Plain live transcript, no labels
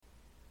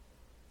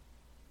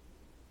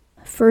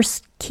1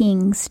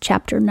 Kings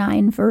chapter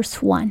 9,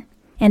 verse 1.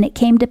 And it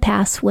came to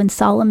pass, when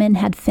Solomon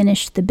had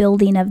finished the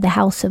building of the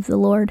house of the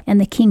Lord,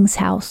 and the king's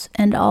house,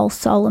 and all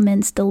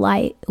Solomon's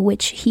delight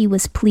which he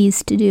was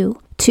pleased to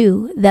do,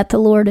 2, that the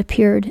Lord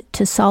appeared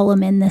to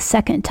Solomon the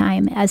second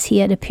time, as he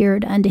had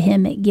appeared unto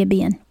him at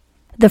Gibeon.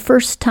 The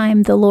first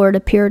time the Lord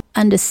appeared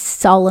unto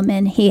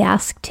Solomon, he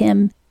asked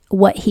him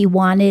what he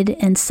wanted,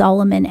 and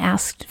Solomon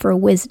asked for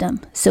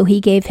wisdom. So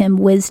he gave him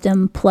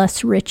wisdom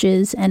plus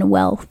riches and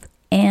wealth.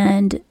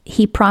 And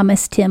he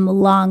promised him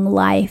long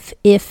life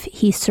if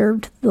he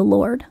served the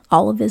Lord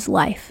all of his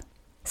life.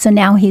 So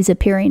now he's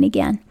appearing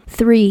again.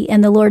 3,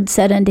 and the Lord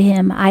said unto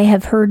him, I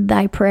have heard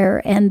thy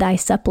prayer and thy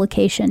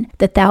supplication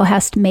that thou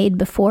hast made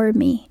before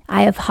me.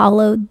 I have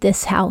hallowed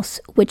this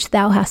house which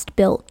thou hast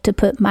built to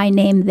put my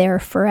name there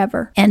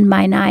forever, and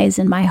mine eyes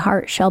and my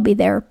heart shall be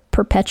there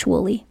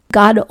perpetually.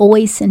 God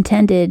always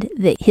intended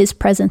that his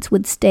presence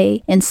would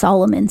stay in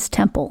Solomon's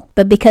temple.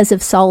 But because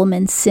of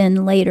Solomon's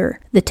sin later,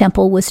 the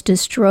temple was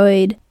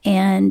destroyed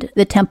and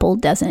the temple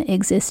doesn't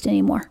exist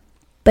anymore.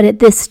 But at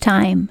this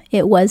time,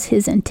 it was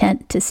his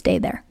intent to stay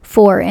there.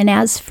 4, and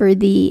as for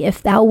thee,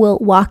 if thou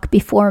wilt walk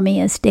before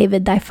me as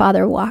David thy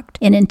father walked,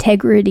 in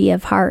integrity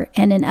of heart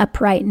and in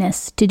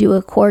uprightness, to do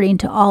according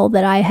to all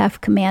that I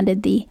have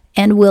commanded thee,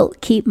 and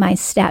wilt keep my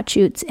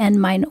statutes and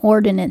mine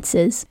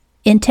ordinances.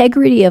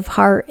 Integrity of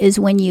heart is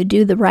when you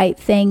do the right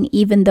thing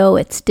even though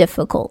it's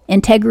difficult.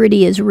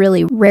 Integrity is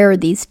really rare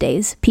these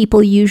days.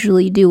 People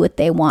usually do what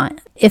they want.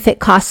 If it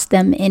costs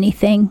them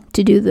anything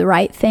to do the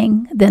right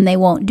thing, then they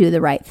won't do the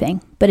right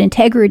thing. But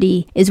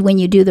integrity is when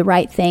you do the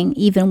right thing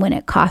even when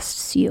it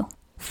costs you.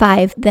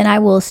 5, then I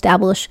will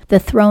establish the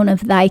throne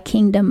of thy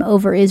kingdom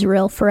over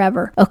Israel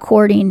forever,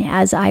 according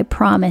as I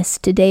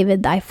promised to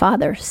David thy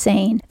father,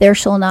 saying, there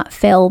shall not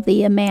fail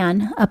thee a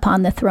man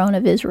upon the throne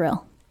of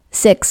Israel.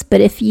 6, but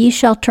if ye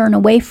shall turn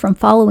away from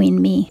following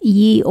me,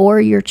 ye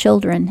or your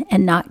children,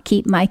 and not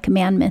keep my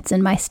commandments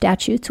and my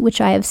statutes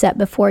which I have set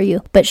before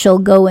you, but shall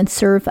go and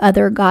serve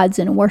other gods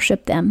and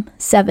worship them.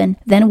 7,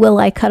 then will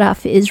I cut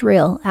off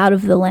Israel out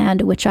of the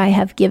land which I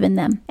have given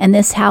them, and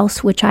this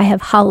house which I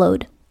have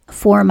hallowed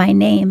for my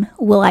name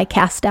will I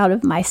cast out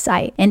of my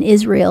sight, and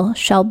Israel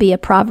shall be a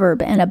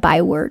proverb and a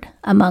byword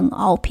among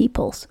all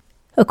peoples.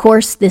 Of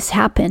course, this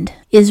happened.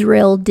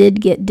 Israel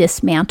did get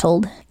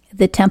dismantled.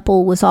 The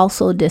temple was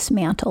also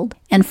dismantled.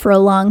 And for a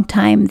long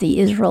time, the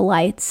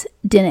Israelites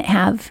didn't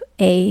have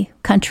a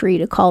country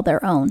to call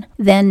their own.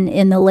 Then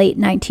in the late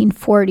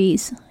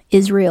 1940s,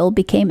 Israel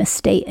became a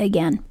state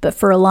again. But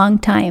for a long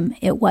time,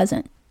 it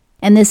wasn't.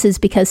 And this is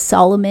because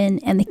Solomon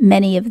and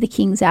many of the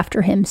kings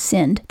after him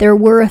sinned. There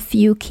were a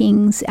few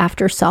kings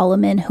after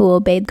Solomon who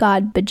obeyed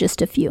God, but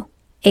just a few.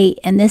 8,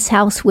 and this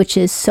house which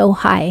is so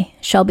high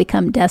shall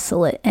become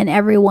desolate, and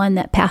every one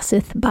that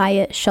passeth by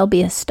it shall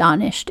be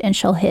astonished, and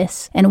shall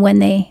hiss. And when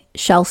they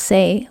shall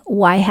say,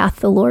 why hath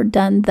the Lord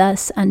done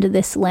thus unto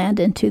this land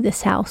and to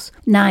this house?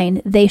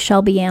 9, they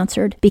shall be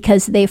answered,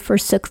 because they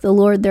forsook the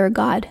Lord their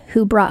God,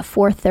 who brought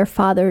forth their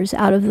fathers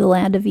out of the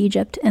land of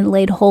Egypt, and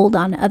laid hold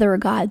on other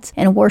gods,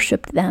 and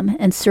worshipped them,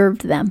 and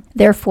served them.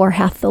 Therefore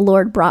hath the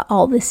Lord brought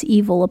all this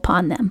evil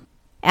upon them.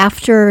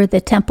 After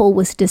the temple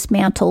was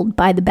dismantled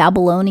by the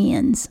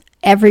Babylonians,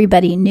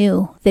 everybody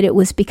knew that it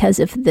was because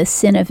of the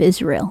sin of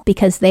Israel,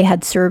 because they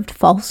had served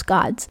false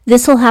gods.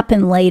 This will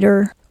happen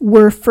later.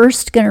 We're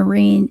first going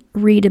to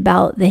read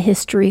about the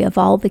history of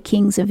all the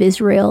kings of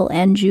Israel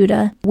and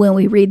Judah when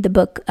we read the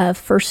book of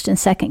 1st and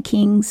 2nd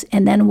Kings,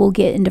 and then we'll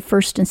get into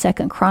 1st and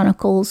 2nd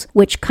Chronicles,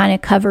 which kind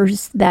of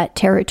covers that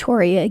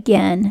territory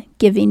again,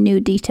 giving new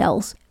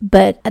details.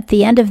 But at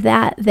the end of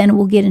that, then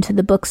we'll get into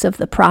the books of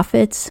the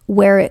prophets,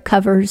 where it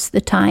covers the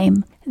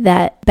time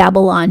that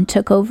Babylon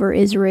took over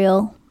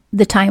Israel,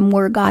 the time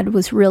where God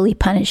was really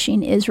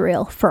punishing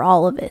Israel for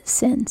all of its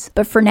sins.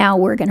 But for now,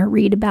 we're going to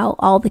read about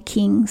all the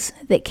kings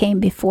that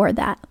came before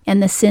that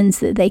and the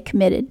sins that they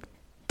committed.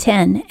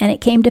 10, and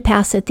it came to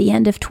pass at the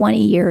end of 20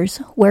 years,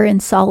 wherein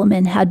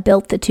Solomon had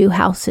built the 2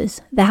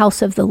 houses, the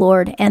house of the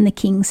Lord and the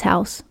king's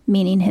house,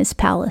 meaning his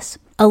palace.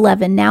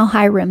 11, now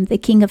Hiram, the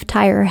king of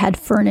Tyre, had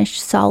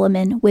furnished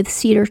Solomon with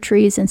cedar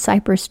trees and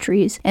cypress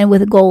trees, and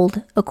with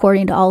gold,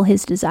 according to all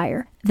his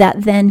desire.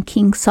 That then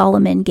King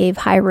Solomon gave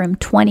Hiram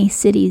 20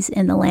 cities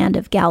in the land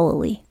of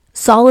Galilee.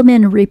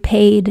 Solomon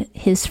repaid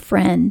his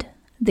friend,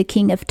 the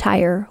king of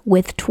Tyre,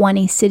 with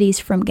 20 cities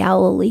from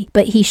Galilee,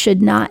 but he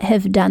should not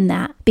have done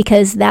that,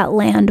 because that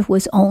land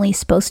was only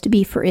supposed to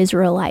be for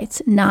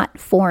Israelites, not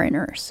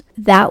foreigners.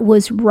 That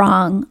was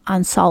wrong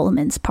on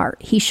Solomon's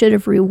part. He should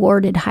have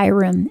rewarded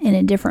Hiram in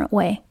a different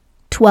way.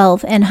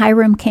 12, and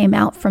Hiram came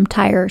out from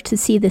Tyre to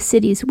see the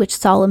cities which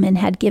Solomon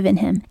had given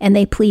him, and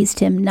they pleased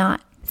him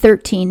not.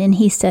 13, and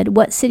he said,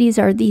 what cities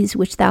are these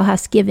which thou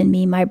hast given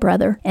me, my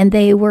brother? And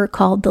they were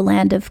called the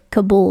land of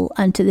Kabul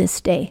unto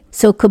this day.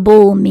 So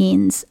Kabul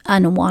means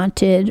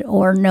unwanted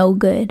or no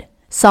good.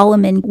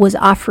 Solomon was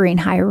offering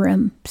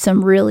Hiram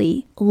some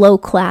really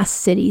low-class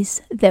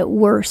cities that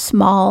were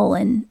small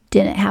and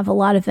didn't have a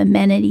lot of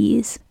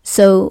amenities.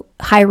 So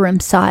Hiram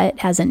saw it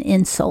as an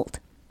insult.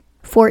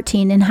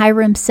 14, and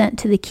Hiram sent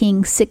to the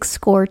king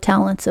 60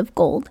 talents of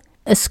gold.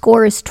 A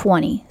score is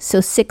 20,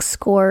 so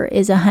 60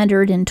 is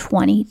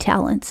 120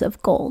 talents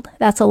of gold.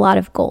 That's a lot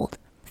of gold.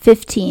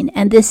 15,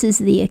 and this is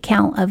the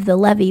account of the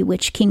levy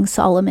which King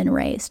Solomon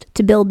raised,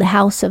 to build the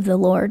house of the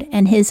Lord,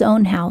 and his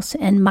own house,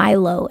 and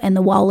Millo, and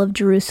the wall of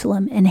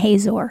Jerusalem, and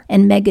Hazor,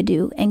 and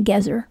Megiddo, and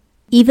Gezer.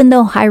 Even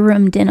though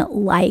Hiram didn't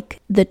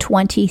like the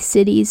 20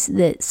 cities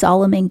that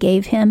Solomon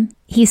gave him,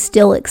 he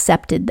still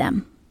accepted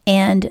them.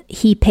 And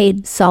he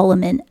paid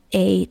Solomon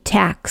a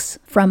tax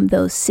from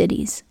those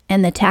cities.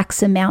 And the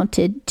tax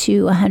amounted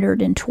to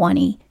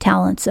 120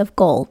 talents of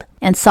gold.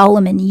 And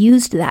Solomon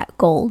used that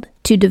gold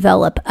to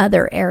develop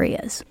other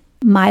areas.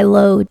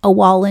 Millo, a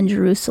wall in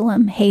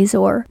Jerusalem,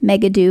 Hazor,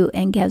 Megiddo,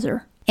 and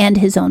Gezer, and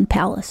his own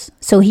palace.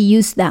 So he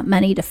used that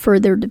money to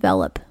further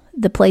develop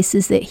the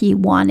places that he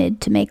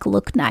wanted to make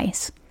look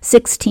nice.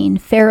 16,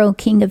 Pharaoh,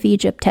 king of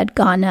Egypt, had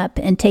gone up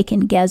and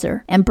taken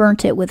Gezer, and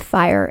burnt it with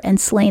fire, and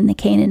slain the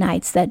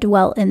Canaanites that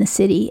dwelt in the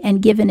city,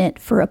 and given it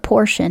for a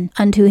portion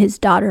unto his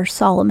daughter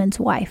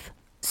Solomon's wife.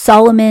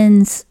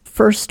 Solomon's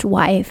first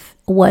wife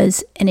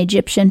was an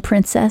Egyptian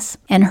princess,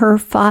 and her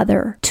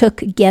father took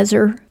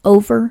Gezer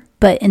over,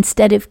 but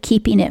instead of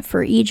keeping it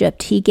for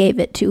Egypt, he gave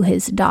it to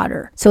his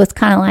daughter. So it's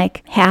kind of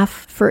like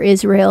half for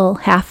Israel,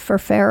 half for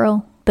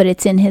Pharaoh, but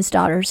it's in his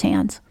daughter's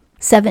hands.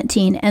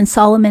 17, and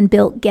Solomon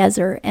built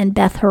Gezer and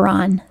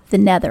Beth-horon, the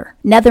nether.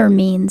 Nether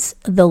means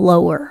the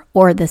lower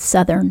or the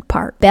southern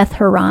part.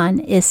 Beth-horon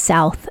is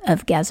south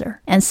of Gezer,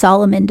 and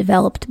Solomon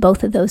developed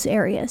both of those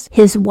areas.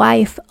 His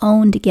wife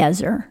owned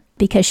Gezer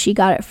because she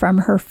got it from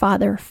her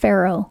father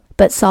Pharaoh,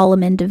 but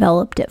Solomon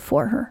developed it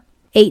for her.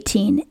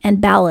 18, and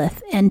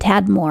Baalath and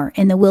Tadmor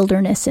in the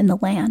wilderness in the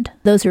land.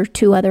 Those are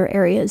 2 other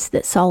areas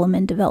that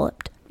Solomon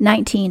developed.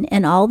 19,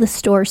 and all the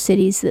store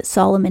cities that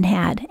Solomon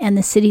had, and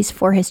the cities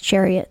for his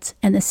chariots,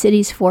 and the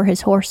cities for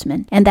his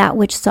horsemen, and that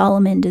which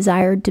Solomon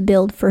desired to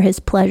build for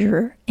his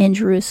pleasure in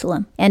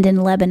Jerusalem, and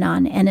in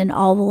Lebanon, and in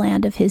all the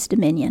land of his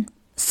dominion.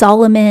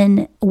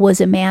 Solomon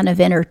was a man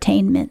of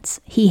entertainments.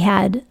 He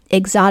had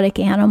exotic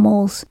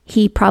animals.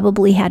 He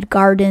probably had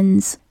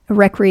gardens,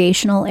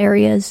 recreational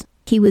areas.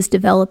 He was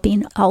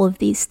developing all of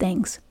these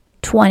things.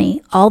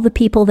 20, all the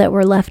people that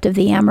were left of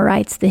the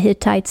Amorites, the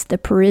Hittites, the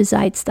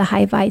Perizzites, the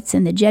Hivites,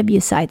 and the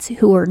Jebusites,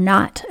 who were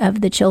not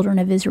of the children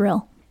of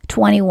Israel.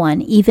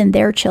 21, even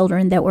their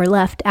children that were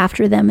left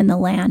after them in the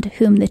land,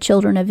 whom the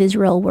children of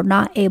Israel were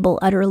not able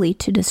utterly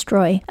to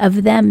destroy,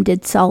 of them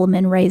did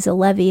Solomon raise a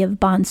levy of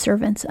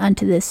bondservants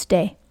unto this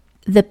day.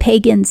 The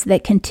pagans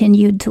that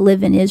continued to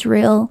live in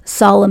Israel,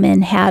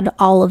 Solomon had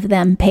all of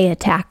them pay a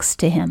tax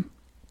to him.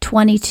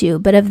 22,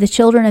 but of the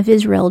children of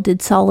Israel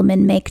did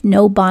Solomon make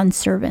no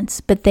bondservants,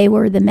 but they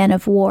were the men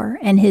of war,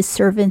 and his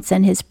servants,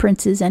 and his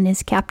princes, and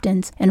his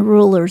captains, and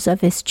rulers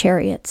of his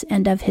chariots,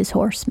 and of his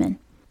horsemen.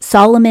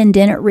 Solomon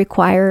didn't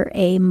require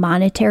a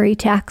monetary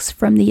tax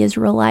from the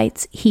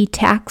Israelites. He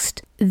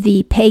taxed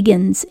the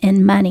pagans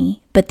in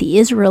money, but the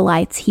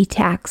Israelites he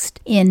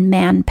taxed in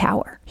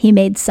manpower. He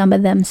made some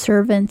of them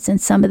servants, and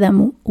some of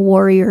them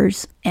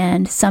warriors,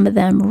 and some of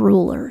them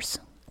rulers,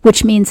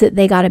 which means that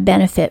they got a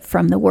benefit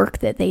from the work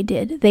that they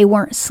did. They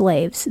weren't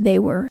slaves, they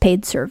were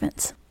paid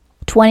servants.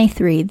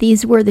 23,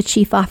 these were the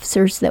chief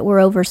officers that were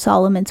over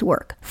Solomon's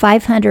work,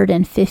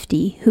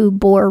 550 who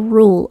bore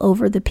rule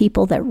over the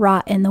people that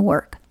wrought in the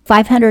work.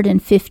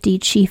 550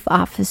 chief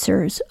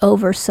officers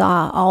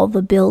oversaw all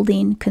the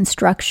building,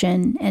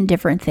 construction, and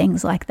different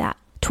things like that.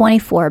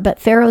 24, but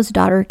Pharaoh's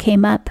daughter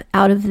came up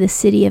out of the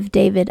city of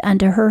David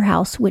unto her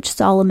house which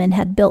Solomon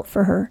had built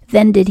for her.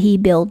 Then did he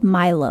build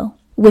Millo.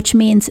 Which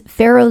means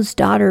Pharaoh's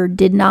daughter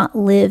did not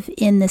live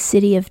in the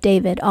city of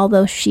David,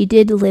 although she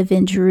did live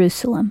in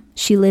Jerusalem.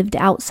 She lived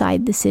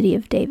outside the city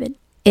of David.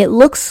 It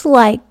looks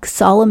like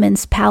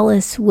Solomon's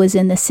palace was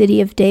in the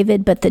city of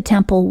David, but the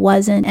temple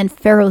wasn't, and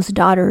Pharaoh's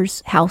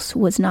daughter's house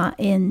was not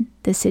in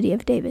the city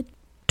of David.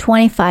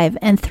 25,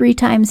 and 3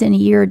 times in a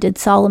year did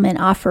Solomon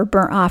offer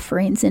burnt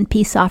offerings and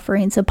peace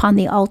offerings upon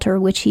the altar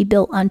which he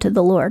built unto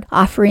the Lord,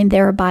 offering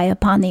thereby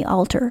upon the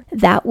altar.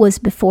 That was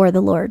before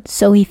the Lord.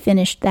 So he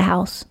finished the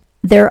house.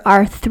 There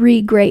are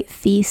 3 great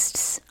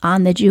feasts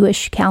on the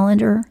Jewish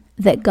calendar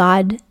that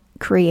God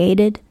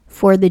created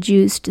for the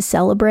Jews to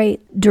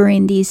celebrate.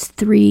 During these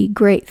 3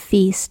 great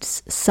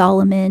feasts,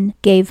 Solomon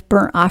gave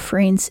burnt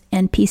offerings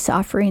and peace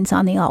offerings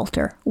on the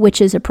altar, which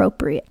is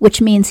appropriate,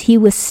 which means he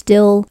was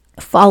still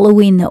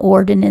following the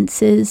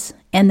ordinances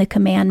and the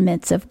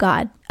commandments of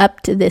God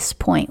up to this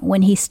point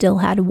when he still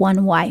had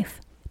one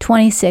wife.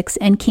 26,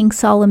 and King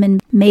Solomon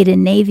made a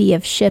navy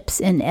of ships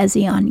in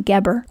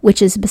Ezion-Geber,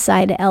 which is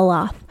beside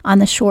Eloth, on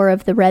the shore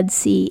of the Red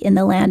Sea in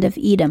the land of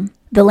Edom.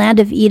 The land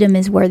of Edom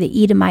is where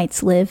the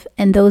Edomites live,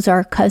 and those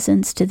are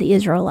cousins to the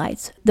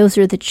Israelites. Those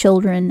are the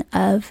children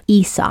of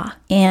Esau.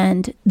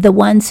 And the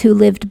ones who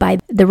lived by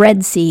the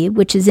Red Sea,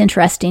 which is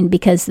interesting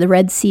because the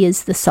Red Sea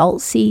is the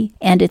Salt Sea,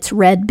 and it's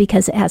red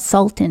because it has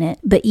salt in it.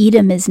 But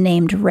Edom is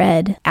named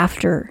red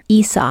after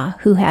Esau,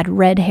 who had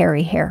red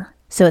hairy hair.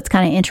 So it's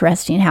kind of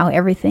interesting how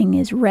everything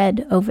is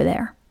red over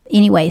there.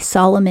 Anyway,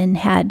 Solomon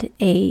had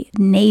a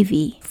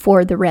navy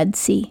for the Red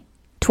Sea.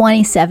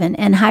 27,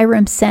 and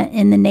Hiram sent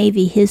in the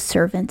navy his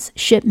servants,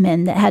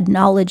 shipmen that had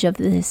knowledge of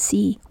the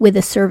sea, with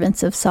the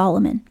servants of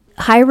Solomon.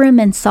 Hiram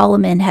and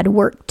Solomon had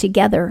worked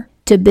together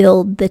to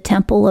build the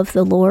temple of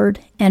the Lord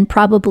and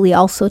probably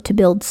also to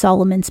build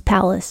Solomon's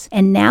palace.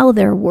 And now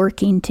they're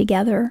working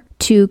together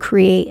to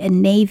create a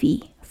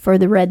navy for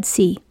the Red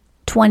Sea.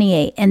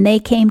 28, and they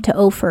came to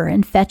Ophir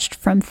and fetched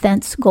from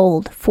thence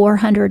gold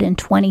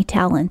 420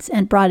 talents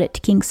and brought it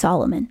to King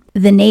Solomon.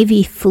 The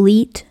navy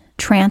fleet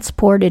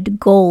transported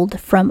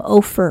gold from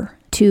Ophir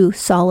to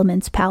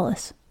Solomon's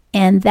palace.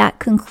 And that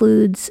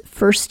concludes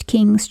 1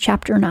 Kings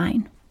chapter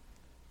 9.